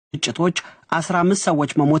ግጭቶች 15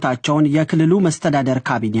 ሰዎች መሞታቸውን የክልሉ መስተዳደር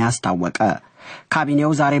ካቢኔ አስታወቀ።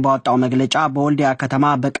 ካቢኔው ዛሬ ባወጣው መግለጫ በወልዲያ ከተማ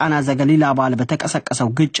በቃና ዘገሊላ በዓል በተቀሰቀሰው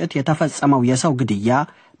ግጭት የተፈጸመው የሰው ግድያ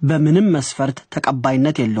በምንም መስፈርት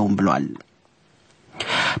ተቀባይነት የለውም ብሏል።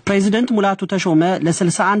 ፕሬዝዳንት ሙላቱ ተሾመ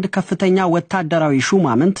ለ61 ከፍተኛ ወታደራዊ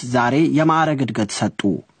ሹማምንት ዛሬ የማዕረግ እድገት ሰጡ።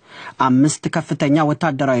 5 ከፍተኛ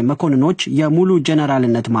ወታደራዊ መኮንኖች የሙሉ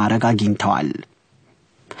ጀነራልነት ማዕረግ አግኝተዋል።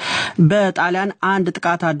 በጣሊያን አንድ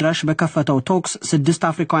ጥቃት አድራሽ በከፈተው ቶክስ 6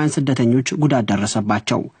 አፍሪካውያን ስደተኞች ጉዳት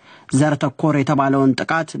ደረሰባቸው። ዘር ተኮር የተባለውን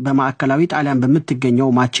ጥቃት በማዕከላዊ ጣሊያን በምትገኘው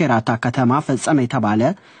ማቼራታ ከተማ ፈጸመ የተባለ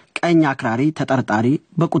ቀኝ አክራሪ ተጠርጣሪ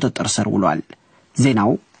በቁጥጥር ስር ውሏል።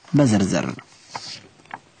 ዜናው በዝርዝር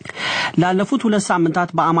ላለፉት 2 ሳምንታት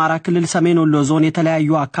በአማራ ክልል ሰሜን ወሎ ዞን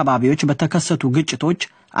የተለያዩ አካባቢዎች በተከሰቱ ግጭቶች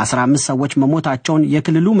 15 ሰዎች መሞታቸውን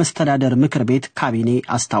የክልሉ መስተዳደር ምክር ቤት ካቢኔ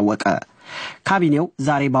አስታወቀ። ካቢኔው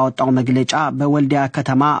ዛሬ ባወጣው መግለጫ በወልዲያ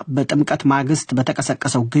ከተማ በጥምቀት ማግስት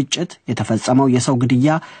በተቀሰቀሰው ግጭት የተፈጸመው የሰው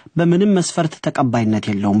ግድያ በምንም መስፈርት ተቀባይነት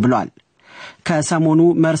የለውም ብሏል። ከሰሞኑ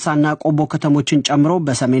መርሳና ቆቦ ከተሞችን ጨምሮ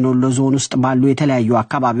በሰሜን ወሎ ዞን ውስጥ ባሉ የተለያዩ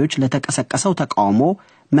አካባቢዎች ለተቀሰቀሰው ተቃውሞ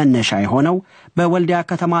መነሻ የሆነው በወልዲያ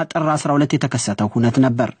ከተማ ጥር 12 የተከሰተው ሁነት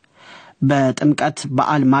ነበር። በጥምቀት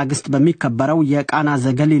በዓል ማግስት በሚከበረው የቃና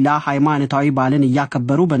ዘገሊላ ሃይማኖታዊ በዓልን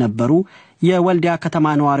ያከበሩ በነበሩ የወልዲያ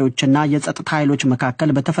ከተማ ነዋሪዎችና የጸጥታ ኃይሎች መካከል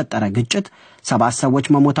በተፈጠረ ግጭት 7 ሰዎች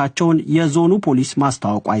መሞታቸውን የዞኑ ፖሊስ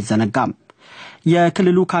ማስታወቁ አይዘነጋም።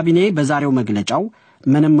 የክልሉ ካቢኔ በዛሬው መግለጫው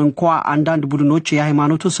ምንም እንኳን አንዳንድ ቡድኖች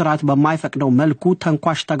የሃይማኖቱ ሥርዓት በማይፈቅደው መልኩ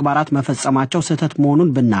ተንኳሽ ተግባራት መፈጸማቸው ስህተት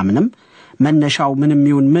መሆኑን ብናምንም መነሻው ምንም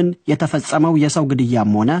ይሁን ምን የተፈጸመው የሰው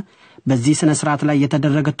ግድያም ሆነ በዚህ ስነ ስርዓት ላይ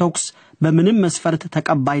የተደረገ ተኩስ በምንም መስፈርት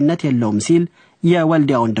ተቀባይነት የለውም ሲል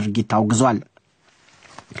የወልዲያውን ድርጊት ታውግዟል።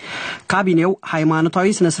 ካቢኔው ሃይማኖታዊ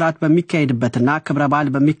ስነ ስርዓት በሚካሄድበትና ክብረ በዓል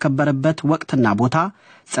በሚከበርበት ወቅትና ቦታ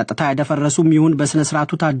ጸጥታ ያደፈረሱም ይሁን በስነ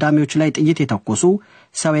ስርዓቱ ታዳሚዎች ላይ ጥይት የተኮሱ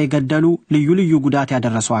ሰው የገደሉ ልዩ ጉዳት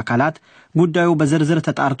ያደረሱ አካላት ጉዳዩ በዝርዝር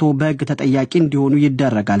ተጣርቶ በሕግ ተጠያቂ እንዲሆኑ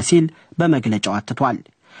ይደረጋል ሲል በመግለጫው አትቷል።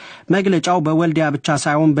 መግለጫው በወልዲያ ብቻ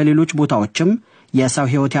ሳይሆን በሌሎች ቦታዎችም የሰው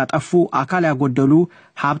ሕይወት ያጠፉ አካል ያጎደሉ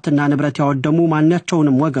ሀብትና ንብረት ያወደሙ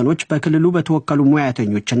ማናቸውንም ወገኖች በክልሉ በተወከሉ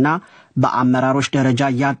ሙያተኞችና በአመራሮች ደረጃ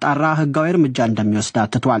ያጣራ ሕጋዊ እርምጃ እንደሚወስድ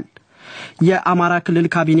አትቷል። የአማራ ክልል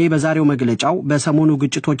ካቢኔ በዛሬው መግለጫው በሰሞኑ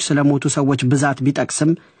ግጭቶች ስለሞቱ ሰዎች ብዛት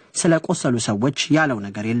ቢጠቅስም ስለቆሰሉ ሰዎች ያለው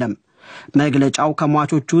ነገር የለም። መግለጫው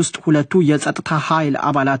ከሟቾቹ ውስጥ 2 የጸጥታ ኃይል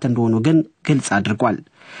አባላት እንደሆኑ ግን ግልጽ አድርጓል።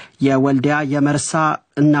 የወልዲያ የመርሳ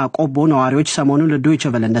እና ቆቦ ነዋሪዎች ሰሞኑን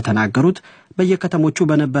ለዶይቼ ቬለ እንደተናገሩት በየከተሞቹ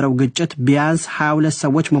በነበረው ግጭት ቢያንስ 22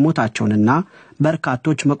 ሰዎች መሞታቸውንና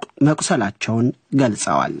በርካቶች መቁሰላቸውን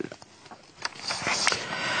ገልጸዋል።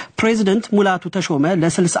 ፕሬዝዳንት ሙላቱ ተሾመ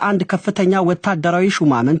ለ61 ከፍተኛ ወታደራዊ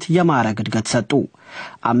ሹማምንት የማዕረግ እድገት ሰጡ።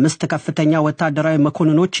 5 ከፍተኛ ወታደራዊ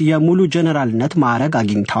መኮንኖች የሙሉ ጀነራልነት ማዕረግ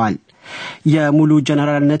አግኝተዋል። የሙሉ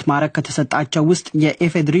ጀነራልነት ማዕረግ ከተሰጣቸው ውስጥ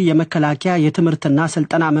የኢፌድሪ የመከላከያ የትምህርትና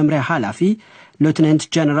ስልጠና መምሪያ ኃላፊ ሌተናንት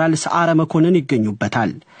ጀነራል ሰዓረ መኮንን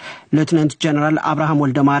ይገኙበታል። ሌተናንት ጀነራል አብርሃም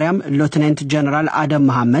ወልደማርያም፣ ሌተናንት ጀነራል አደም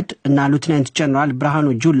መሐመድ እና ሌተናንት ጀነራል ብርሃኑ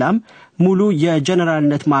ጁላም ሙሉ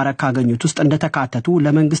የጀነራልነት ማዕረግ ካገኙት ውስጥ እንደተካተቱ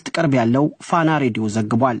ለመንግስት ቅርብ ያለው ፋና ሬዲዮ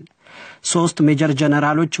ዘግቧል። 3 ሜጀር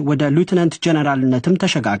ጀነራሎች ወደ ሌተናንት ጀነራልነትም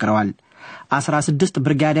ተሸጋግረዋል። 16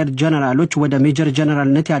 ብርጋዴር ጀነራሎች ወደ ሜጀር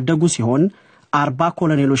ጀነራልነት ያደጉ ሲሆን 40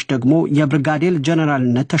 ኮሎኔሎች ደግሞ የብርጋዴር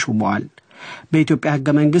ጀነራልነት ተሾመዋል። በኢትዮጵያ ሕገ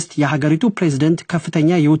መንግስት የሀገሪቱ ፕሬዝዳንት ከፍተኛ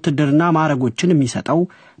የውትድርና ማዕረጎችን የሚሰጠው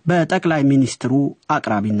በጠቅላይ ሚኒስትሩ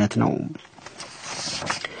አቅራቢነት ነው።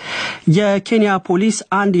 የኬንያ ፖሊስ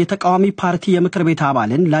አንድ የተቃዋሚ ፓርቲ የምክር ቤት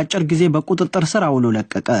አባልን ለአጭር ጊዜ በቁጥጥር ስር አውሎ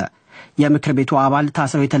ለቀቀ። የምክር ቤቱ አባል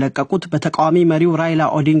ታስረው የተለቀቁት በተቃዋሚ መሪው ራይላ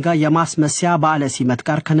ኦዲንጋ የማስመሰያ በዓለ ሲመት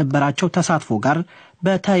ጋር ከነበራቸው ተሳትፎ ጋር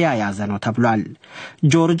በተያያዘ ነው ተብሏል።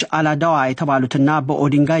 ጆርጅ አላዳዋ የተባሉትና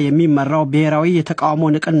በኦዲንጋ የሚመራው ብሔራዊ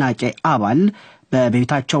የተቃውሞ ንቅናቄ አባል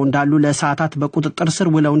በቤታቸው እንዳሉ ለሰዓታት በቁጥጥር ስር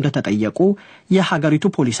ውለው እንደተጠየቁ የሀገሪቱ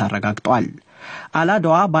ፖሊስ አረጋግጧል።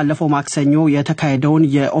 አላዳዋ ባለፈው ማክሰኞ የተካሄደውን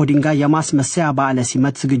የኦዲንጋ የማስመሰያ በዓለ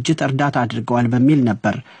ሲመት ዝግጅት እርዳታ አድርገዋል በሚል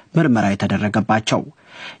ነበር ምርመራ የተደረገባቸው።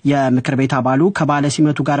 የምክር ቤት አባሉ ከባለ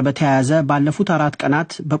ሲመቱ ጋር በተያያዘ ባለፉት 4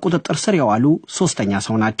 ቀናት በቁጥጥር ስር የዋሉ 3ኛ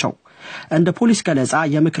ሰው ናቸው። እንደ ፖሊስ ገለጻ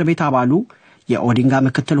የምክር ቤት አባሉ የኦዲንጋ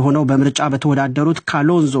ምክትል ሆነው በምርጫ በተወዳደሩት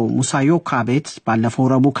ካሎንዞ ሙሳዮካ ቤት ባለፈው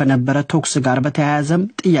ረቡዕ ከነበረ ቶክስ ጋር በተያያዘም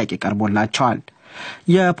ጥያቄ ቀርቦላቸዋል።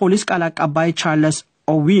 የፖሊስ ቃል አቀባይ ቻርልስ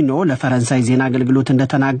ኦዊኖ ለፈረንሳይ ዜና አገልግሎት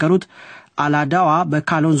እንደተናገሩት አላዳዋ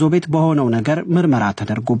በካሎንዞ ቤት በሆነው ነገር ምርመራ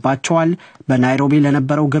ተደርጎባቸዋል። በናይሮቢ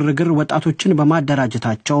ለነበረው ግርግር ወጣቶችን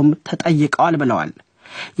በማደራጀታቸውም ተጠይቀዋል ብለዋል።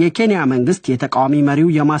 የኬንያ መንግስት የተቃዋሚ መሪው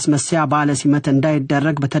የማስመሰያ ባለ ሲመት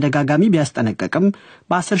እንዳይደረግ በተደጋጋሚ ቢያስጠነቅቅም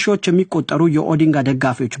በ10 ሺዎች የሚቆጠሩ የኦዲንጋ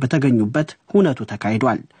ደጋፊዎች በተገኙበት ሁነቱ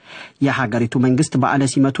ተካሂዷል። የሀገሪቱ መንግስት ባለ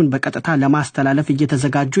ሲመቱን በቀጥታ ለማስተላለፍ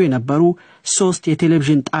እየተዘጋጁ የነበሩ 3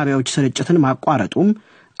 የቴሌቪዥን ጣቢያዎች ስርጭትን ማቋረጡም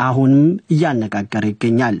አሁንም እያነጋገረ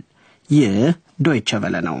ይገኛል። ይህ ዶይቼ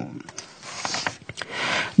ቬለ ነው።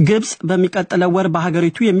 ግብጽ በሚቀጥለው ወር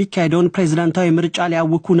በሀገሪቱ የሚካሄደውን ፕሬዝዳንታዊ ምርጫ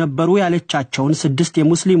ሊያውኩ ነበሩ ያለቻቸውን 6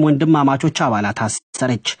 የሙስሊም ወንድማማቾች አባላት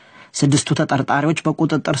አሰረች። 6ቱ ተጠርጣሪዎች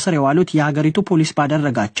በቁጥጥር ስር የዋሉት የሀገሪቱ ፖሊስ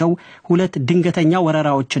ባደረጋቸው 2 ድንገተኛ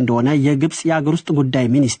ወረራዎች እንደሆነ የግብጽ የአገር ውስጥ ጉዳይ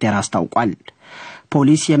ሚኒስቴር አስታውቋል።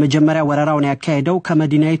 ፖሊስ የመጀመሪያ ወረራውን ያካሄደው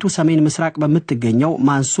ከመዲናይቱ ሰሜን ምስራቅ በምትገኘው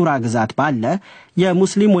ማንሱራ ግዛት ባለ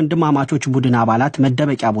የሙስሊም ወንድማማቾች ቡድን አባላት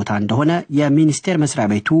መደበቂያ ቦታ እንደሆነ የሚኒስቴር መስሪያ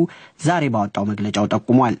ቤቱ ዛሬ ባወጣው መግለጫው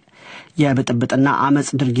ጠቁሟል። የብጥብጥና አመጽ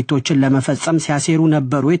ድርጊቶችን ለመፈጸም ሲያሴሩ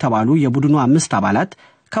ነበሩ የተባሉ የቡድኑ 5 አባላት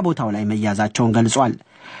ከቦታው ላይ መያዛቸውን ገልጿል።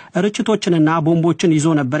 ርችቶችንና ቦምቦችን ይዞ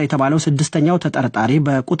ነበር የተባለው 6ኛው ተጠርጣሪ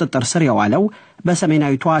በቁጥጥር ስር የዋለው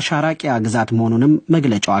በሰሜናዊቷ ሻራቂያ ግዛት መሆኑንም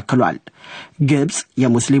መግለጫው አክሏል። ግብጽ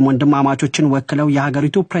የሙስሊም ወንድማማቾችን ወክለው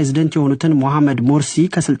የሀገሪቱ ፕሬዝዳንት የሆኑትን መሐመድ ሞርሲ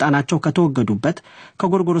ከስልጣናቸው ከተወገዱበት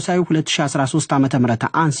ከጎርጎሮሳዊ 2013 ዓ.ም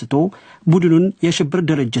አንስቶ ቡድኑን የሽብር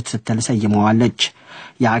ድርጅት ስትል ሰይመዋለች።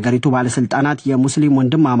 የሀገሪቱ ባለስልጣናት የሙስሊም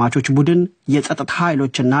ወንድማማቾች ቡድን የጸጥታ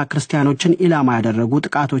ኃይሎችና ክርስቲያኖችን ኢላማ ያደረጉ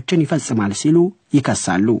ጥቃቶችን ይፈጽማል ሲሉ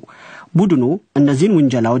ይከሳሉ። ቡድኑ እነዚህን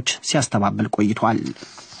ወንጀላዎች ሲያስተባብል ቆይቷል።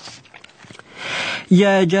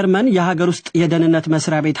 የጀርመን የሀገር ውስጥ የደህንነት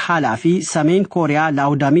መስሪያ ቤት ኃላፊ ሰሜን ኮሪያ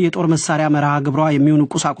ለአውዳሚ የጦር መሳሪያ መርሃ ግብሯ የሚሆኑ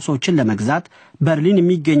ቁሳቁሶችን ለመግዛት በርሊን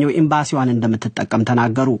የሚገኘው ኤምባሲዋን እንደምትጠቀም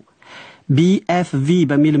ተናገሩ። BFV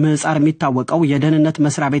በሚል ምህጻር የሚታወቀው የደህንነት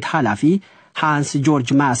መስሪያ ቤት ኃላፊ ሃንስ ጆርጅ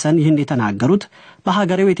ማሰን ይህን የተናገሩት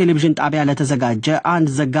በሀገሬው የቴሌቪዥን ጣቢያ ለተዘጋጀ አንድ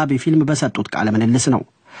ዘጋቢ ፊልም በሰጡት ቃለ ምልልስ ነው።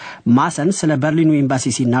 ማሰን ስለ በርሊኑ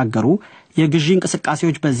ኤምባሲ ሲናገሩ የግዢ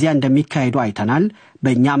እንቅስቃሴዎች በዚያ እንደሚካሄዱ አይተናል።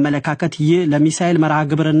 በእኛ አመለካከት ይህ ለሚሳኤል መርሃ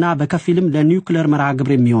ግብርና በከፊልም ለኒውክሌር መርሃ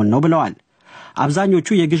ግብር የሚሆን ነው ብለዋል። አብዛኞቹ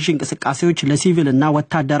የግዢ እንቅስቃሴዎች ለሲቪልና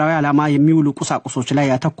ወታደራዊ ዓላማ የሚውሉ ቁሳቁሶች ላይ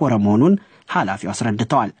ያተኮረ መሆኑን ኃላፊው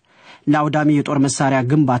አስረድተዋል። ለአውዳሚ የጦር መሳሪያ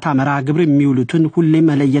ግንባታ መርሃ ግብር የሚውሉትን ሁሌም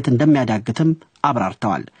መለየት እንደሚያዳግትም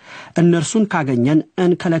አብራርተዋል። እነርሱን ካገኘን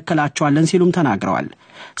እንከለከላቸዋለን ሲሉም ተናግረዋል።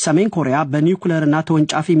 ሰሜን ኮሪያ በኒውክሌርና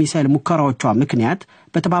ተወንጫፊ ሚሳኤል ሙከራዎቿ ምክንያት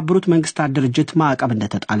በተባበሩት መንግስታት ድርጅት ማዕቀብ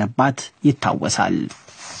እንደተጣለባት ይታወሳል።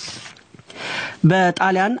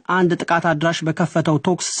 በጣሊያን አንድ ጥቃት አድራሽ በከፈተው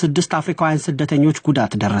ቶክስ 6 አፍሪካውያን ስደተኞች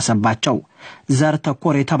ጉዳት ደረሰባቸው። ዘር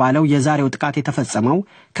ተኮር የተባለው የዛሬው ጥቃት የተፈጸመው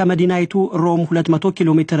ከመዲናይቱ ሮም 200 ኪሎ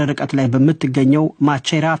ሜትር ርቀት ላይ በምትገኘው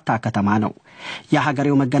ማቼራታ ከተማ ነው።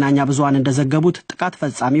 የሀገሬው መገናኛ ብዙሃን እንደዘገቡት ጥቃት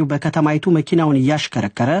ፈጻሚው በከተማይቱ መኪናውን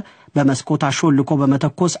ያሽከረከረ በመስኮት አሾልኮ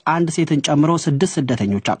በመተኮስ አንድ ሴትን ጨምሮ 6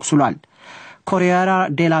 ስደተኞች አቁስሏል። ኮሪየራ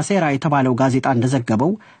ዴላ ሴራ የተባለው ጋዜጣ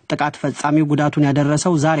እንደዘገበው ጥቃት ፈጻሚው ጉዳቱን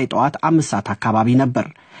ያደረሰው ዛሬ ጠዋት 5 ሰዓት አካባቢ ነበር።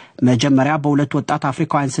 መጀመሪያ በ2 ወጣት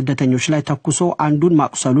አፍሪካውያን ስደተኞች ላይ ተኩሶ አንዱን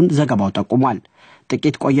ማቁሰሉን ዘገባው ጠቁሟል።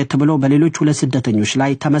 ጥቂት ቆየት ብሎ በሌሎች 2 ስደተኞች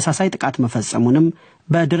ላይ ተመሳሳይ ጥቃት መፈጸሙንም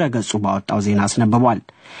በድረገጹ ባወጣው ዜና አስነብቧል።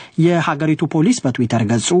 የሀገሪቱ ፖሊስ በትዊተር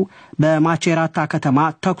ገጹ በማቼራታ ከተማ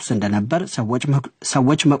ተኩስ እንደነበር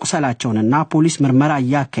ሰዎች መቁሰላቸውንና ፖሊስ ምርመራ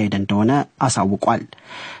ያካሄደ እንደሆነ አሳውቋል።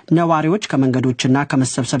 ነዋሪዎች ከመንገዶችና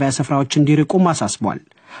ከመሰብሰቢያ ስፍራዎች እንዲርቁ አሳስቧል።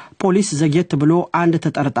 ፖሊስ ዘግየት ብሎ አንድ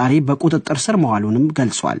ተጠርጣሪ በቁጥጥር ስር መዋሉንም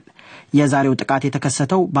ገልጿል። የዛሬው ጥቃት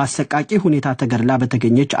የተከሰተው በአሰቃቂ ሁኔታ ተገድላ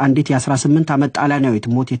በተገኘች አንዲት የ18 ዓመት ጣሊያናዊት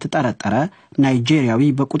ሞት የተጠረጠረ ናይጄሪያዊ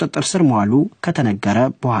በቁጥጥር ስር መዋሉ ከተነገረ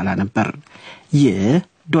በኋላ ነበር። ይህ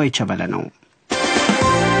ዶይቼ ቬለ ነው።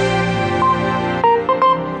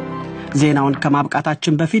 ዜናውን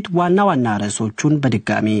ከማብቃታችን በፊት ዋና ዋና ርዕሶቹን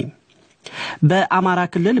በድጋሚ በአማራ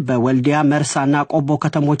ክልል በወልዲያ መርሳና ቆቦ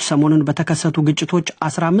ከተሞች ሰሞኑን በተከሰቱ ግጭቶች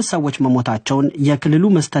 15 ሰዎች መሞታቸውን የክልሉ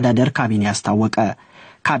መስተዳደር ካቢኔ አስታወቀ።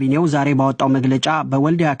 ካቢኔው ዛሬ ባወጣው መግለጫ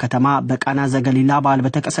በወልዲያ ከተማ በቃና ዘገሊላ በዓል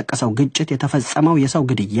በተቀሰቀሰው ግጭት የተፈጸመው የሰው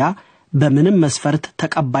ግድያ በምንም መስፈርት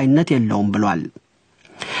ተቀባይነት የለውም ብሏል።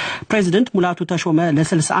 ፕሬዝዳንት ሙላቱ ተሾመ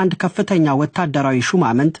ለ61 ከፍተኛ ወታደራዊ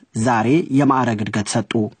ሹማምንት ዛሬ የማዕረግ እድገት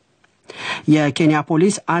ሰጡ። የኬንያ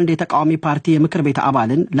ፖሊስ አንድ የተቃዋሚ ፓርቲ የምክር ቤት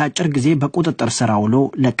አባልን ለአጭር ጊዜ በቁጥጥር ስር አውሎ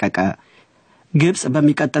ለቀቀ። ግብጽ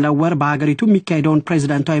በሚቀጥለው ወር በሀገሪቱ የሚካሄደውን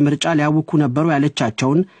ፕሬዝዳንታዊ ምርጫ ሊያውኩ ነበሩ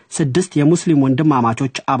ያለቻቸውን 6 የሙስሊም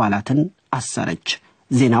ወንድማማቾች አባላትን አሰረች።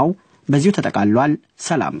 ዜናው በዚሁ ተጠቃሏል።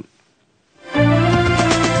 ሰላም።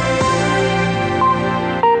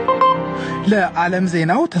 ለዓለም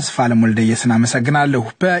ዜናው ተስፋ ለሞልደየስና መሰግናለሁ።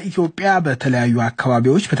 በኢትዮጵያ በተለያዩ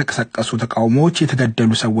አካባቢዎች በተቀሰቀሱ ተቃውሞዎች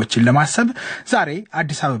የተገደሉ ሰዎችን ለማሰብ ዛሬ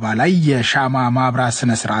አዲስ አበባ ላይ የሻማ ማብራት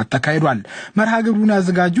ስነ ስርዓት ተካሂዷል። መርሃ ግብሩን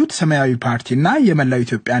ያዘጋጁት ሰማያዊ ፓርቲና የመላው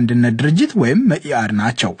ኢትዮጵያ አንድነት ድርጅት ወይም መኢአድ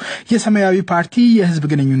ናቸው። የሰማያዊ ፓርቲ የህዝብ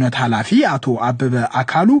ግንኙነት ኃላፊ አቶ አበበ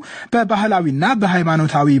አካሉ በባህላዊና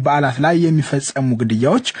በሃይማኖታዊ በዓላት ላይ የሚፈጸሙ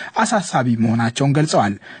ግድያዎች አሳሳቢ መሆናቸውን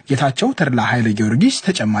ገልጸዋል። ጌታቸው ተድላ ኃይለ ጊዮርጊስ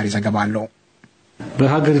ተጨማሪ ዘገባ አለው።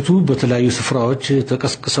 በሀገሪቱ በተለያዩ ስፍራዎች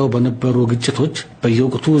ተቀስቅሰው በነበሩ ግጭቶች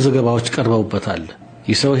በየወቅቱ ዘገባዎች ቀርበውበታል።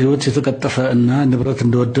 የሰው ህይወት የተቀጠፈ እና ንብረት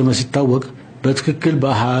እንደወደመ ሲታወቅ በትክክል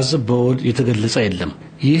በአሃዝ በውል የተገለጸ የለም።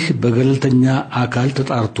 ይህ በገለልተኛ አካል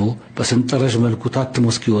ተጣርቶ በሰንጠረዥ መልኩ ታትሞ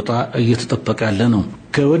እስኪወጣ እየተጠበቀ ያለ ነው።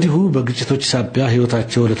 ከወዲሁ በግጭቶች ሳቢያ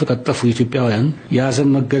ህይወታቸው ለተቀጠፉ ኢትዮጵያውያን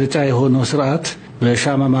የሐዘን መገለጫ የሆነው ስርዓት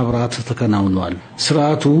በሻማ ማብራት ተከናውኗል።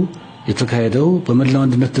 ስርዓቱ የተካሄደው በመላው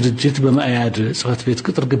አንድነት ድርጅት በመኢአድ ጽሕፈት ቤት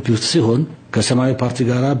ቅጥር ግቢ ውስጥ ሲሆን ከሰማያዊ ፓርቲ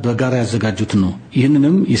ጋር በጋራ ያዘጋጁት ነው።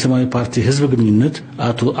 ይህንንም የሰማያዊ ፓርቲ ህዝብ ግንኙነት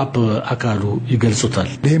አቶ አበበ አካሉ ይገልጹታል።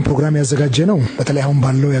 ይህን ፕሮግራም ያዘጋጀ ነው በተለይ አሁን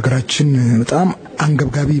ባለው የሀገራችን በጣም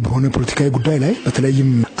አንገብጋቢ በሆነ ፖለቲካዊ ጉዳይ ላይ በተለይም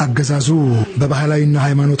አገዛዙ በባህላዊና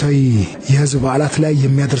ሃይማኖታዊ የህዝብ በዓላት ላይ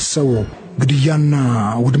የሚያደርሰው ግድያና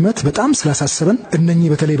ውድመት በጣም ስላሳሰበን እነኚህ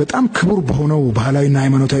በተለይ በጣም ክቡር በሆነው ባህላዊና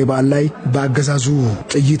ሃይማኖታዊ በዓል ላይ በአገዛዙ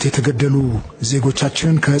ጥይት የተገደሉ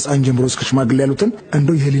ዜጎቻችንን ከህፃን ጀምሮ እስከ ሽማግሌ ያሉትን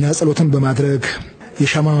እንደው የህሊና ጸሎትን በማድረግ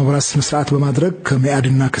የሻማ ማብራት ስነ ስርዓት በማድረግ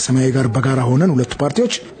ከመኢአድና ከሰማያዊ ጋር በጋራ ሆነን ሁለቱ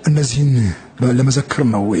ፓርቲዎች እነዚህን ለመዘከር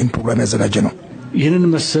ነው ይህን ፕሮግራም ያዘጋጀ ነው። ይህንን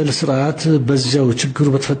መሰል ስርዓት በዚያው ችግሩ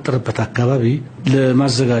በተፈጠረበት አካባቢ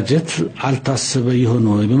ለማዘጋጀት አልታሰበ ይሆን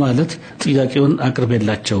በማለት ጥያቄውን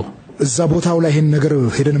አቅርቤላቸው እዛ ቦታው ላይ ይሄን ነገር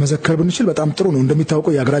ሄደን መዘከር ብንችል በጣም ጥሩ ነው።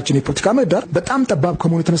 እንደሚታወቀው የሀገራችን የፖለቲካ ምህዳር በጣም ጠባብ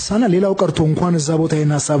ከመሆኑ የተነሳና ሌላው ቀርቶ እንኳን እዛ ቦታ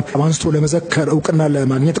ይሄን ሐሳብ አንስቶ ለመዘከር እውቅና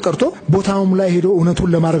ለማግኘት ቀርቶ ቦታውም ላይ ሄዶ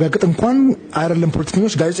እውነቱን ለማረጋገጥ እንኳን አይደለም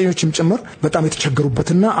ፖለቲከኞች ጋዜጠኞችም ጭምር በጣም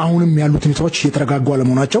የተቸገሩበትና አሁንም ያሉት ሁኔታዎች እየተረጋጉ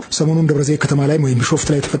አለመሆናቸው ሰሞኑን ደብረዘይት ከተማ ላይ ወይም ቢሾፍት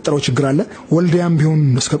ላይ የተፈጠረው ችግር አለ። ወልዲያም ቢሆን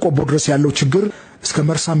እስከ ቆቦ ድረስ ያለው ችግር እስከ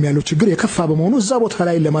መርሳም ያለው ችግር የከፋ በመሆኑ እዛ ቦታ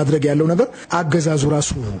ላይ ለማድረግ ያለው ነገር አገዛዙ ራሱ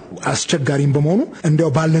አስቸጋሪም በመሆኑ እንዲያው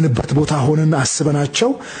ባለንበት ቦታ ሆነን አስበናቸው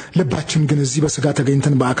ልባችን ግን እዚህ በስጋ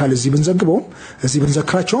ተገኝተን በአካል እዚህ ብንዘግበው እዚህ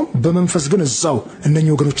ብንዘክራቸው በመንፈስ ግን እዛው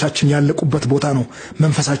እነኚህ ወገኖቻችን ያለቁበት ቦታ ነው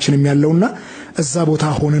መንፈሳችንም ያለውና እዛ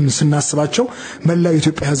ቦታ ሆነን ስናስባቸው መላው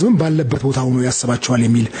ኢትዮጵያ ህዝብም ባለበት ቦታ ሆኖ ያስባቸዋል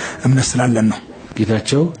የሚል እምነት ስላለን ነው።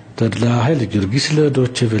 ጌታቸው ተድላ ኃይለ ጊዮርጊስ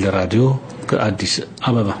ለዶይቼ ቬለ ራዲዮ ከአዲስ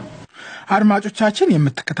አበባ። አድማጮቻችን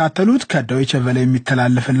የምትከታተሉት ከዶይቼ ቬለ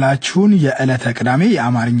የሚተላለፍላችሁን የዕለተ ቅዳሜ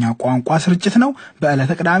የአማርኛ ቋንቋ ስርጭት ነው።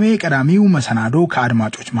 በዕለተ ቅዳሜ ቀዳሚው መሰናዶ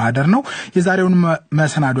ከአድማጮች ማህደር ነው። የዛሬውን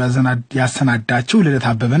መሰናዶ ያሰናዳችው ልደት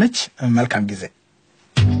አበበ ነች። መልካም ጊዜ።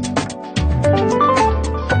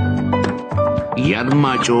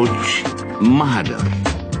 የአድማጮች ማህደር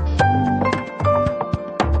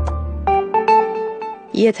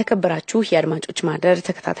የተከበራችሁ የአድማጮች ማህደር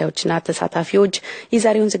ተከታታዮችና ተሳታፊዎች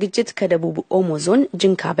የዛሬውን ዝግጅት ከደቡብ ኦሞ ዞን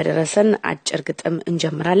ጅንካ በደረሰን አጭር ግጥም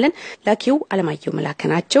እንጀምራለን። ላኪው አለማየሁ መላከ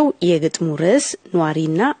ናቸው። የግጥሙ ርዕስ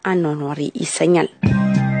ኗሪና አኗኗሪ ይሰኛል።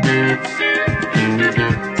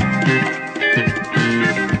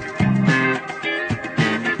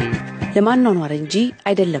 ለማኗኗር እንጂ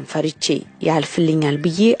አይደለም ፈርቼ ያልፍልኛል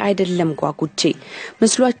ብዬ አይደለም ጓጉቼ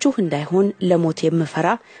መስሏችሁ እንዳይሆን ለሞት የምፈራ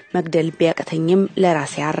መግደል ቢያቀተኝም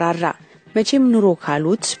ለራሴ አራራ መቼም ኑሮ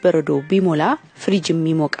ካሉት በረዶ ቢሞላ ፍሪጅም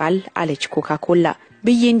ይሞቃል አለች ኮካኮላ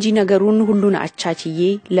ብዬ እንጂ ነገሩን ሁሉን አቻችዬ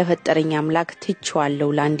ለፈጠረኝ አምላክ ትቼዋለሁ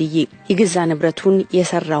ላንድዬ የገዛ ንብረቱን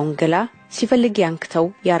የሰራውን ገላ ሲፈልግ ያንክተው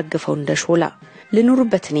ያርግፈው እንደሾላ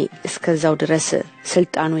ልኑርበት እኔ እስከዛው ድረስ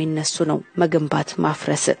ስልጣኑ የነሱ ነው መገንባት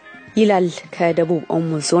ማፍረስ ይላል ከደቡብ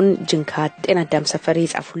ኦሞ ዞን ጅንካ ጤና ዳም ሰፈር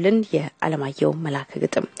የጻፉልን የአለማየሁ መላከ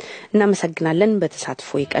ግጥም። እናመሰግናለን።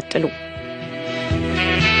 በተሳትፎ ይቀጥሉ።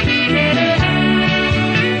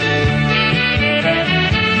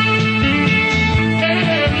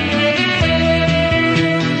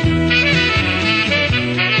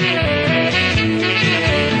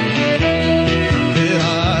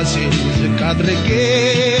 ራሴን ዝቅ አድርጌ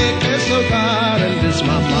ከሰው ጋር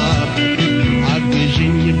እንድስማማ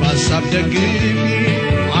አግዥኝ በሀሳብ ደግፊ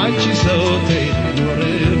አንቺ ሰው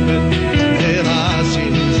ትኖርበት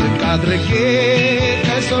ራሴን ዝቅ አድርጌ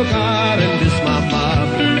ከሰው ጋር እንድስማማ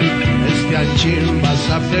እስቲ አንቺም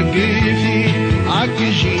በሀሳብ ደግፊ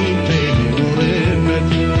አግዥኝ ትኖርበት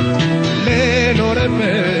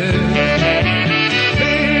ልኖርበት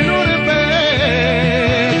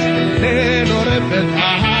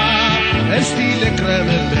እስቲ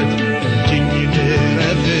ልቅረብበት እጅኝ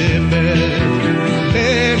ልረፍበት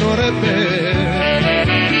ልኖርበት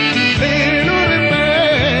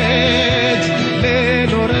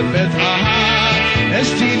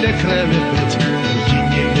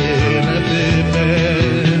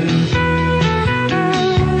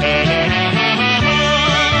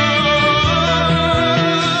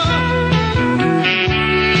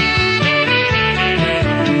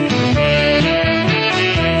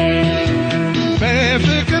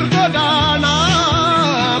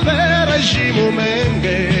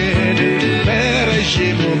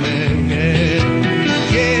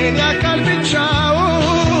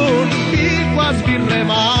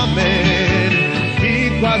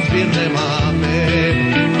ሊረማመድ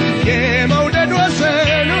የመውደድ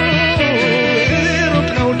ወሰኑ ሩቅ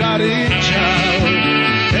ነው ዳርቻው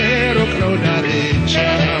ሩቅ ነው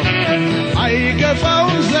ዳርቻው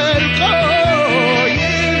አይገፋውም ዘልቆ የኔ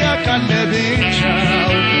አካል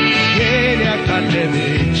ለብቻው የኔ አካል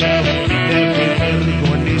ለብቻው ለፍቅር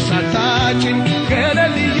ጎኔ ሳታጭኝ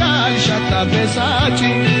ገለል እያልሽ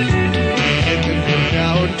አታበሳጭኝ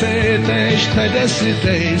የትኩርዳውን ትተሽ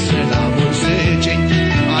ተደስተሽ ሰላሙን ስጭኝ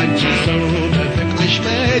አንቺ ሰው በፍቅርሽ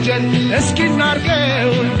መጀን እስኪ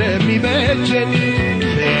እናርገው እንደሚበጀን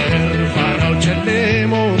ፍቅር ፋራው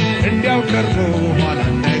ጨልሞ እንዲያው ቀርቦ ኋላ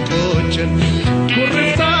እንዳይቆጨን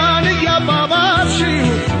ኩርፍታን እያባባስሽው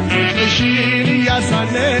ፍቅርሽን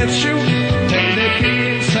እያሳነፍሽው ተይለፊን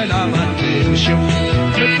ሰላም አትንሽው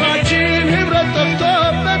ፍቅራችን ህብረት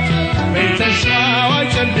ጠፍቶበት በተስፋው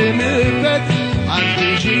አይጨልምበት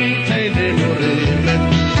አንቺ ተይልኖርበት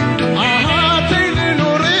አሃ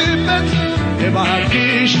ተይልኖርበት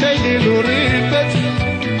እባክሽ ተይልኖርበት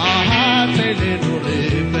አሃ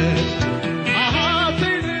ተይልኖርበት አሃ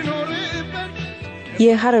ተይልኖርበት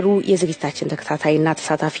የሐረሩ የዝግጅታችን ተከታታይና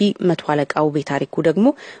ተሳታፊ መቶ አለቃው ቤታሪኩ ደግሞ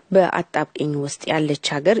በአጣብቂኝ ውስጥ ያለች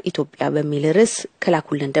ሀገር ኢትዮጵያ በሚል ርዕስ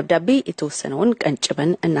ከላኩልን ደብዳቤ የተወሰነውን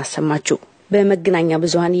ቀንጭበን እናሰማችሁ። በመገናኛ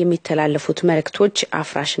ብዙሃን የሚተላለፉት መልእክቶች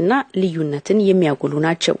አፍራሽና ልዩነትን የሚያጎሉ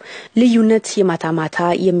ናቸው። ልዩነት የማታ ማታ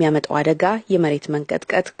የሚያመጣው አደጋ የመሬት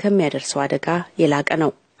መንቀጥቀጥ ከሚያደርሰው አደጋ የላቀ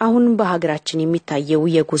ነው። አሁን በሀገራችን የሚታየው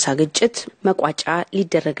የጎሳ ግጭት መቋጫ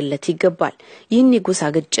ሊደረግለት ይገባል። ይህን የጎሳ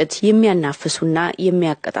ግጭት የሚያናፍሱና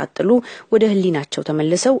የሚያቀጣጥሉ ወደ ህሊናቸው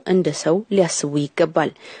ተመልሰው እንደ ሰው ሊያስቡ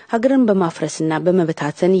ይገባል። ሀገርን በማፍረስና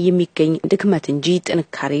በመበታተን የሚገኝ ድክመት እንጂ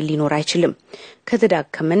ጥንካሬ ሊኖር አይችልም።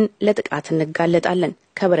 ከተዳከመን ለጥቃት እንጋለጣለን፣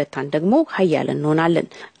 ከበረታን ደግሞ ኃያል እንሆናለን።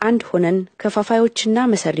 አንድ ሆነን ከፋፋዮችና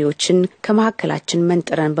መሰሪዎችን ከመሐከላችን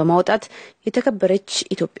መንጥረን በማውጣት የተከበረች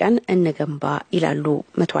ኢትዮጵያን እንገንባ ይላሉ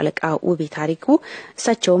መቶ አለቃ ውቤ ታሪኩ።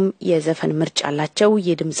 እሳቸውም የዘፈን ምርጫ አላቸው።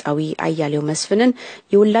 የድምጻዊ አያሌው መስፍንን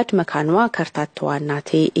የወላድ መካኗ ከርታታዋ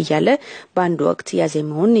እናቴ እያለ በአንድ ወቅት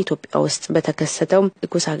ያዜመውን ኢትዮጵያ ውስጥ በተከሰተው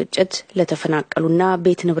የጎሳ ግጭት ለተፈናቀሉና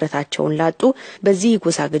ቤት ንብረታቸውን ላጡ በዚህ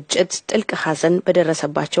የጎሳ ግጭት ጥልቅ ሐዘን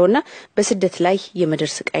በደረሰባቸውና በስደት ላይ የምድር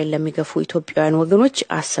ስቃይ ለሚገፉ ኢትዮጵያውያን ወገኖች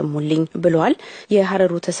አሰሙልኝ ብለዋል።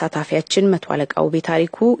 የሐረሩ ተሳታፊያችን መቶ አለቃው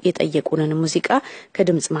ቤታሪኩ የጠየቁንን ሙዚቃ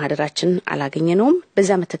ከድምጽ ማህደራችን አላገኘነውም። በዛ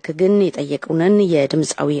ምትክ ግን የጠየቁንን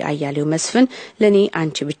የድምጻዊ አያሌው መስፍን ለኔ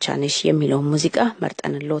አንቺ ብቻ ነሽ የሚለው ሙዚቃ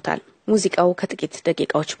መርጠንልዎታል። ሙዚቃው ከጥቂት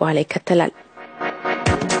ደቂቃዎች በኋላ ይከተላል።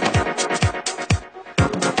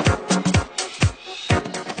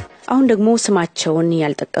 አሁን ደግሞ ስማቸውን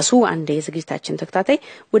ያልጠቀሱ አንድ የዝግጅታችን ተከታታይ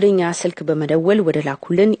ወደኛ ስልክ በመደወል ወደ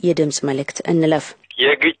ላኩልን የድምጽ መልእክት እንለፍ።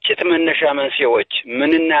 የግጭት መነሻ መንስኤዎች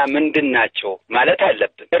ምንና ምንድን ናቸው ማለት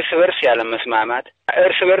አለብን። እርስ በርስ ያለ መስማማት፣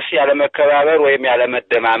 እርስ በርስ ያለ መከባበር ወይም ያለ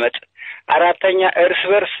መደማመጥ፣ አራተኛ እርስ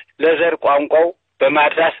በርስ ለዘር ቋንቋው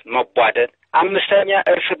በማድራት መቧደን፣ አምስተኛ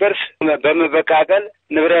እርስ በርስ በመበቃቀል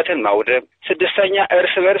ንብረትን ማውደም፣ ስድስተኛ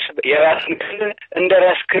እርስ በርስ የራስን ክልል እንደ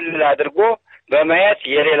ራስ ክልል አድርጎ በማየት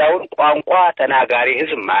የሌላውን ቋንቋ ተናጋሪ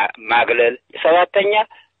ህዝብ ማግለል፣ ሰባተኛ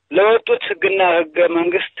ለወጡት ህግና ህገ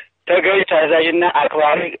መንግስት ተገዥ ታዛዥና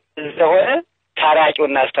አክባሪ ስለሆነ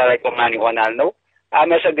ታራቂውና አስታራቂው ማን ይሆናል ነው።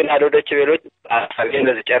 አመሰግናለሁ። ደችቤሎች አሳቤን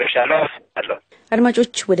ለዚህ ጨርሻለሁ።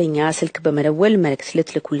 አድማጮች ወደኛ ስልክ በመደወል መልእክት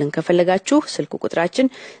ልትልኩልን ከፈለጋችሁ ስልኩ ቁጥራችን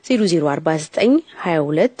 0049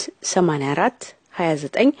 22 84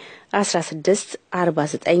 29 16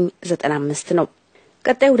 49 95 ነው።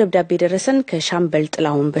 ቀጣዩ ደብዳቤ ደረሰን ከሻምበል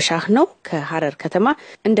ጥላሁን በሻህ ነው። ከሐረር ከተማ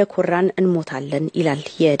እንደ ኮራን እንሞታለን ይላል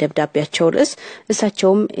የደብዳቤያቸው ርዕስ።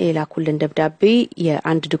 እሳቸውም የላኩልን ደብዳቤ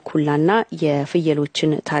የአንድ ድኩላና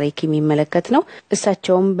የፍየሎችን ታሪክ የሚመለከት ነው።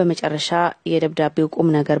 እሳቸውም በመጨረሻ የደብዳቤው ቁም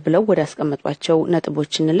ነገር ብለው ወደ አስቀመጧቸው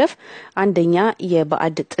ነጥቦች እንለፍ። አንደኛ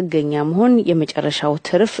የባዕድ ጥገኛ መሆን የመጨረሻው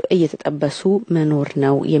ትርፍ እየተጠበሱ መኖር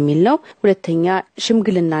ነው የሚል ነው። ሁለተኛ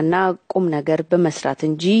ሽምግልናና ቁም ነገር በመስራት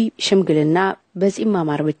እንጂ ሽምግልና በዚህ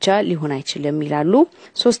ማማር ብቻ ሊሆን አይችልም ይላሉ።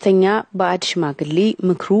 ሶስተኛ ባዕድ ሽማግሌ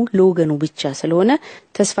ምክሩ ለወገኑ ብቻ ስለሆነ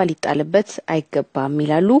ተስፋ ሊጣልበት አይገባም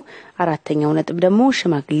ይላሉ። አራተኛው ነጥብ ደግሞ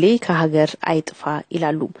ሽማግሌ ከሀገር አይጥፋ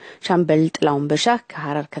ይላሉ። ሻምበል ጥላሁን በሻህ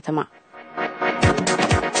ከሐረር ከተማ።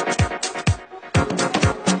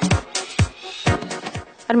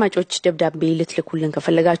 አድማጮች ደብዳቤ ልትልኩልን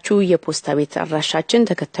ከፈለጋችሁ የፖስታ ቤት አድራሻችን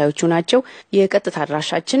ተከታዮቹ ናቸው። የቀጥታ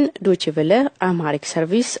አድራሻችን ዶቼ ቬለ አምሃሪክ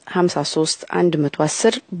ሰርቪስ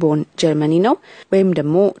 53110 ቦን ጀርመኒ ነው። ወይም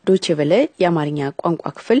ደግሞ ዶቼ ቬለ የአማርኛ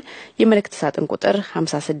ቋንቋ ክፍል የመልእክት ሳጥን ቁጥር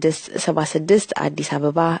 5676 አዲስ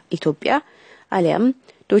አበባ ኢትዮጵያ፣ አሊያም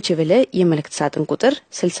ዶቼ ቬለ የመልእክት ሳጥን ቁጥር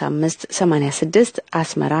 6586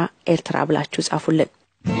 አስመራ ኤርትራ ብላችሁ ጻፉልን።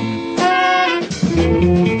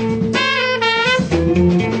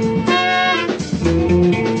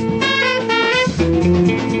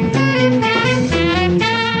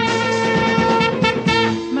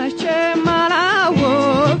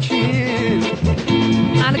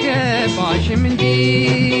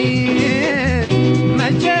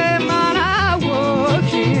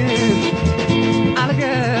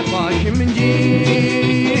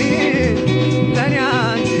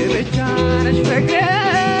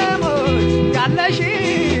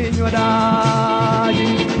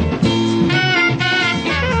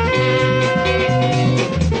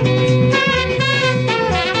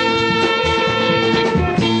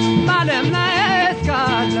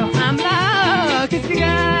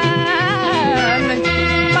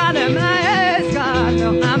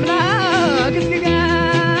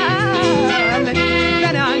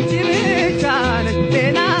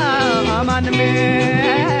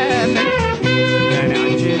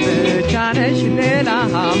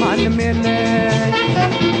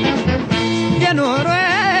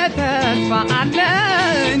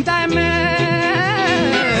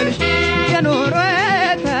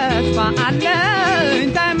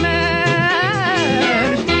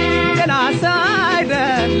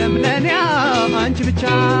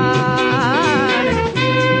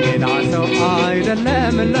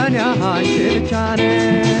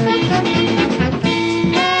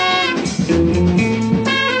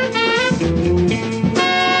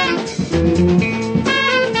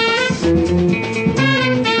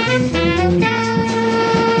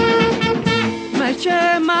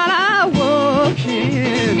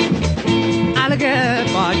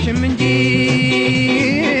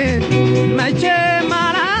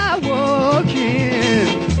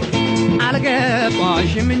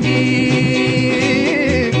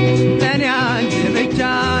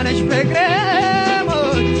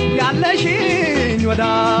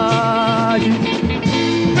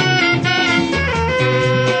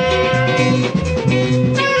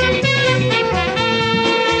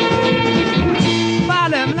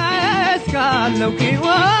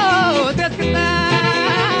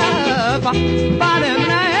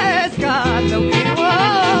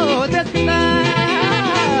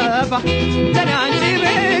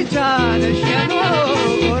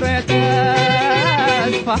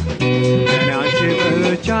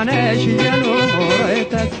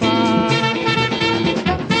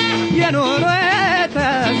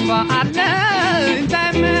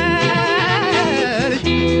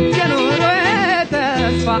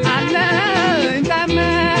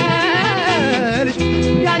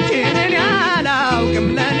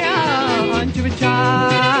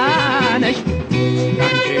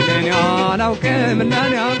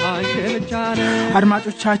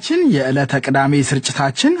 አድማጮቻችን የዕለተ ቅዳሜ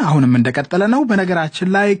ስርጭታችን አሁንም እንደቀጠለ ነው። በነገራችን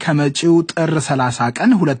ላይ ከመጪው ጥር 30 ቀን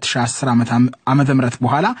 2010 ዓመተ ምህረት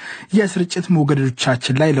በኋላ የስርጭት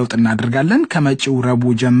ሞገዶቻችን ላይ ለውጥ እናደርጋለን። ከመጪው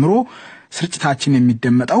ረቡዕ ጀምሮ ስርጭታችን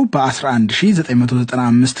የሚደመጠው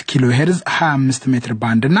በ11995 ኪሎ ሄርዝ 25 ሜትር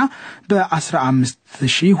ባንድ እና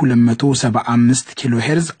በ15275 ኪሎ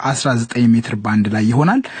ሄርዝ 19 ሜትር ባንድ ላይ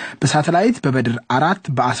ይሆናል። በሳተላይት በበድር 4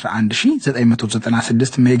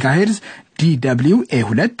 በ11996 ሜጋ ሄርዝ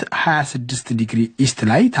DWA2 26 ዲግሪ ኢስት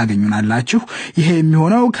ላይ ታገኙናላችሁ። ይሄ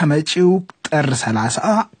የሚሆነው ከመጪው ጥር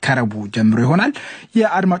 30 ከረቡዕ ጀምሮ ይሆናል።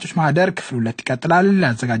 የአድማጮች ማህደር ክፍል 2 ይቀጥላል።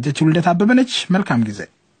 ያዘጋጀችው ልደት አበበ ነች። መልካም ጊዜ።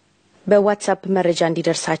 በዋትስአፕ መረጃ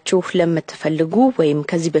እንዲደርሳችሁ ለምትፈልጉ ወይም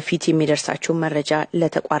ከዚህ በፊት የሚደርሳችሁ መረጃ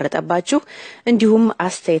ለተቋረጠባችሁ እንዲሁም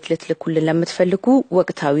አስተያየት ልትልኩልን ለምትፈልጉ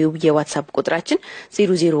ወቅታዊው የዋትስአፕ ቁጥራችን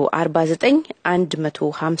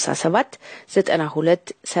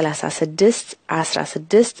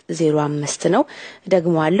 00491579361605 ነው።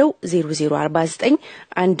 ደግሞ አለው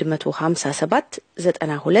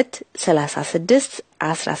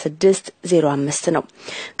 00491579361605 ነው።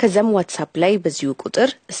 ከዛም ዋትስአፕ ላይ በዚሁ ቁጥር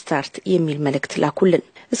ስታርት የሚል መልእክት ላኩልን።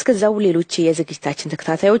 እስከዛው ሌሎች የዝግጅታችን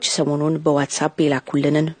ተከታታዮች ሰሞኑን በዋትስአፕ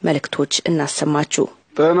የላኩልንን መልእክቶች እናሰማችሁ።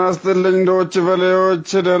 ጤና ይስጥልኝ ዶች ቨሌዎች፣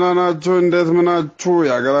 ደህና ናችሁ? እንዴት ምናችሁ?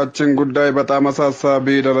 የሀገራችን ጉዳይ በጣም አሳሳቢ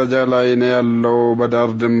ደረጃ ላይ ነው ያለው። በዳር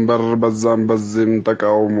ድንበር በዛም በዚህም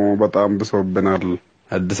ተቃውሞ በጣም ብሶብናል።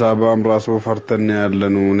 አዲስ አበባም ራሱ ፈርተን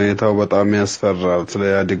ያለኑ ሁኔታው በጣም ያስፈራል። ስለ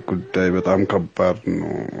ኢህአዴግ ጉዳይ በጣም ከባድ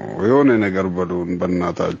ነው። የሆነ ነገር በሉን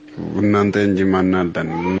በእናታችሁ፣ እናንተ እንጂ ማን አለን?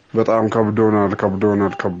 በጣም ከብዶናል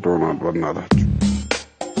በእናታችሁ።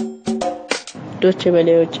 ዶች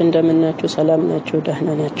ቨሌዎች እንደምናችሁ? ሰላም ናችሁ? ደህና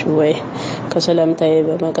ናችሁ ወይ? ከሰላምታዬ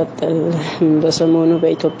በመቀጠል በሰሞኑ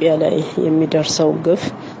በኢትዮጵያ ላይ የሚደርሰው ግፍ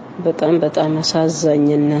በጣም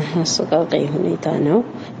አሳዛኝና አሰቃቂ ሁኔታ ነው።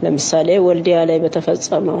 ለምሳሌ ወልዲያ ላይ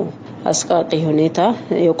በተፈጸመው አስቃቂ ሁኔታ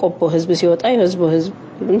የቆቦ ህዝብ ሲወጣ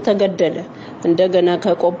ተገደለ እንደገና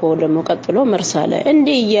ከቆቦ ደግሞ ቀጥሎ መርሳ ላይ እንዴ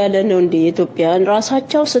እያለ ነው እንዴ ኢትዮጵያን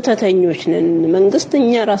ራሳቸው ስተተኞች ነን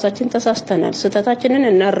መንግስትኛ ራሳችን ተሳስተናል ስተታችንን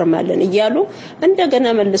እናርማለን እያሉ እንደገና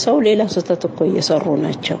መልሰው ሌላ ስተት እኮ እየሰሩ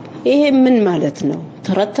ናቸው ይሄ ምን ማለት ነው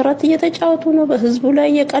ተረተረት እየተጫወቱ ነው በህዝቡ ላይ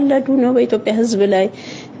እየቀለዱ ነው በኢትዮጵያ ህዝብ ላይ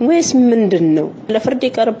ወይስ ምንድነው ለፍርድ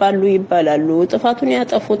ይቀርባሉ ይባላሉ ጥፋቱን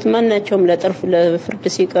ያጠፉት ማናቸውም ለፍርድ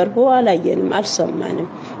ሲቀርቡ አላየንም አልሰማንም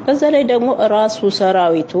በዛ ላይ ደግሞ ራሱ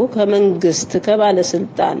ሰራዊቱ ከመንግስት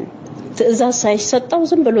ከባለስልጣን ትዕዛዝ ሳይሰጣው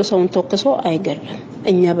ዝም ብሎ ሰውን ተከሶ አይገለም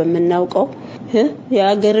እኛ በመናውቀው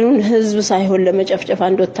የሀገሩን ህዝብ ሳይሆን ለመጨፍጨፍ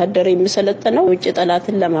አንድ ወታደር የሚሰለጥነው ውጭ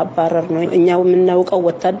ጠላትን ለማባረር ነው እኛው የምናውቀው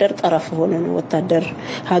ወታደር ጠረፍ ሆነ ነው ወታደር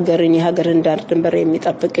የሀገርን ዳር ድንበር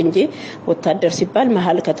የሚጠብቅ እንጂ ወታደር ሲባል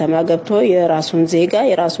መሃል ከተማ ገብቶ የራሱን ዜጋ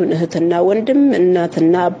የራሱን እህትና ወንድም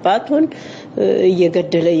እናትና አባቱን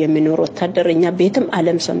እየገደለ የሚኖር ወታደርኛ ቤትም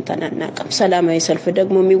ዓለም ሰምተን አናውቅም ሰላማዊ ሰልፍ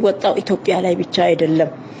ደግሞ የሚወጣው ኢትዮጵያ ላይ ብቻ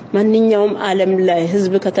አይደለም ማንኛውም ዓለም ላይ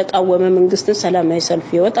ህዝብ ከተቃወመ መንግስትን ሰላማዊ ሰልፍ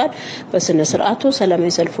ይወጣል በስነ ስርዓቱ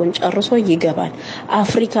ሰላማዊ ሰልፉን ጨርሶ ይገባል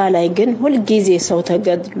አፍሪካ ላይ ግን ሁሉ ጊዜ ሰው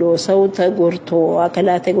ተገድሎ ሰው ተጎርቶ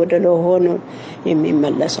አከላተ ጎደሎ ሆኖ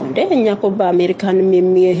የሚመለሰው እንደ እኛኮ በአሜሪካንም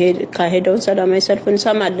የሚሄደውን ሰላማዊ ሰልፍ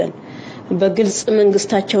እንሰማለን በግልጽ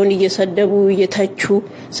መንግስታቸውን እየሰደቡ እየተቹ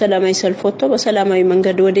ሰላማዊ ሰልፍ ወጥቶ በሰላማዊ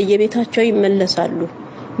መንገድ ወደ የቤታቸው ይመለሳሉ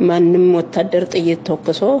ማንንም ወታደር ጥይት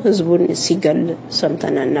ተኩሶ ህዝቡን ሲገል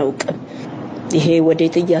ሰምተናናውቅ ይሄ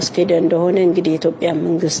ወዴት ያስከደ እንደሆነ እንግዲህ ኢትዮጵያ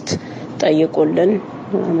መንግስት ጠይቆልን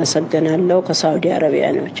መሰገናለው ከሳውዲ አረቢያ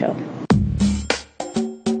ነው ቻው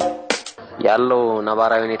ያለው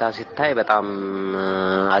ነባራዊ ሁኔታ ሲታይ በጣም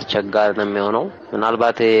አስቸጋሪ ነው የሚሆነው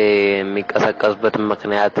ምናልባት የሚቀሰቀስበት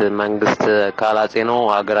ምክንያት መንግስት ካላጼ ነው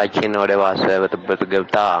ሀገራችን ወደ ባሰ በጥበት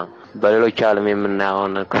ገብታ በሌሎች ዓለም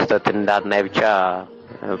የምናየውን ክስተት እንዳናይ ብቻ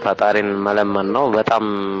ፈጣሪን መለመን ነው በጣም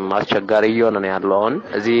አስቸጋሪ እየሆነ ነው ያለው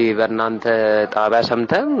እዚህ በእናንተ ጣቢያ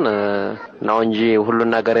ሰምተን ነው እንጂ ሁሉ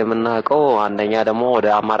ነገር የምናውቀው አንደኛ ደግሞ ወደ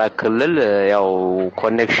አማራ ክልል ያው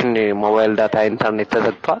ኮኔክሽን ሞባይል ዳታ ኢንተርኔት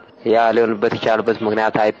ተዘግቷል ያ ሊሆንበት ይችላልበት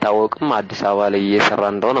ምክንያት አይታወቅም አዲስ አበባ ላይ እየሰራ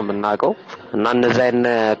እንደሆነ የምናውቀው እና እነዛን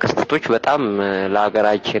ክስተቶች በጣም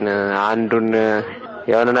ለሀገራችን አንዱን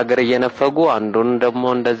የሆነ ነገር እየነፈጉ አንዱን ደግሞ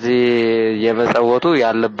እንደዚህ የመጸወቱ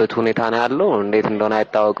ያለበት ሁኔታ ነው ያለው እንዴት እንደሆነ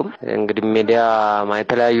አይታወቅም እንግዲህ ሚዲያ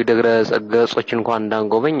የተለያዩ ገጾች እንኳን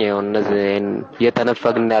እንዳንጎበኝ የሆነ እነዚህ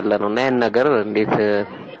እየተነፈግን ያለ ነው እና ይሄን ነገር እንዴት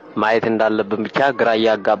ማየት እንዳለብን ብቻ ግራ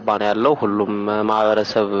ያጋባ ነው ያለው ሁሉም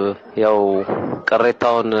ማህበረሰብ ያው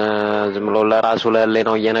ቅሬታውን ዝም ብሎ ለራሱ ላይ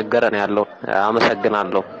ነው እየነገረን ያለው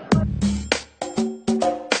አመሰግናለሁ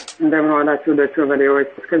እንደምን ዋላችሁ ለተበሌዎች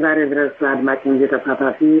እስከዛሬ ድረስ አድማጭ እንጂ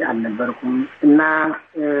ተሳታፊ አልነበርኩም እና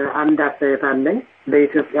አንድ አስተያየት አለኝ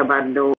በኢትዮጵያ ባለው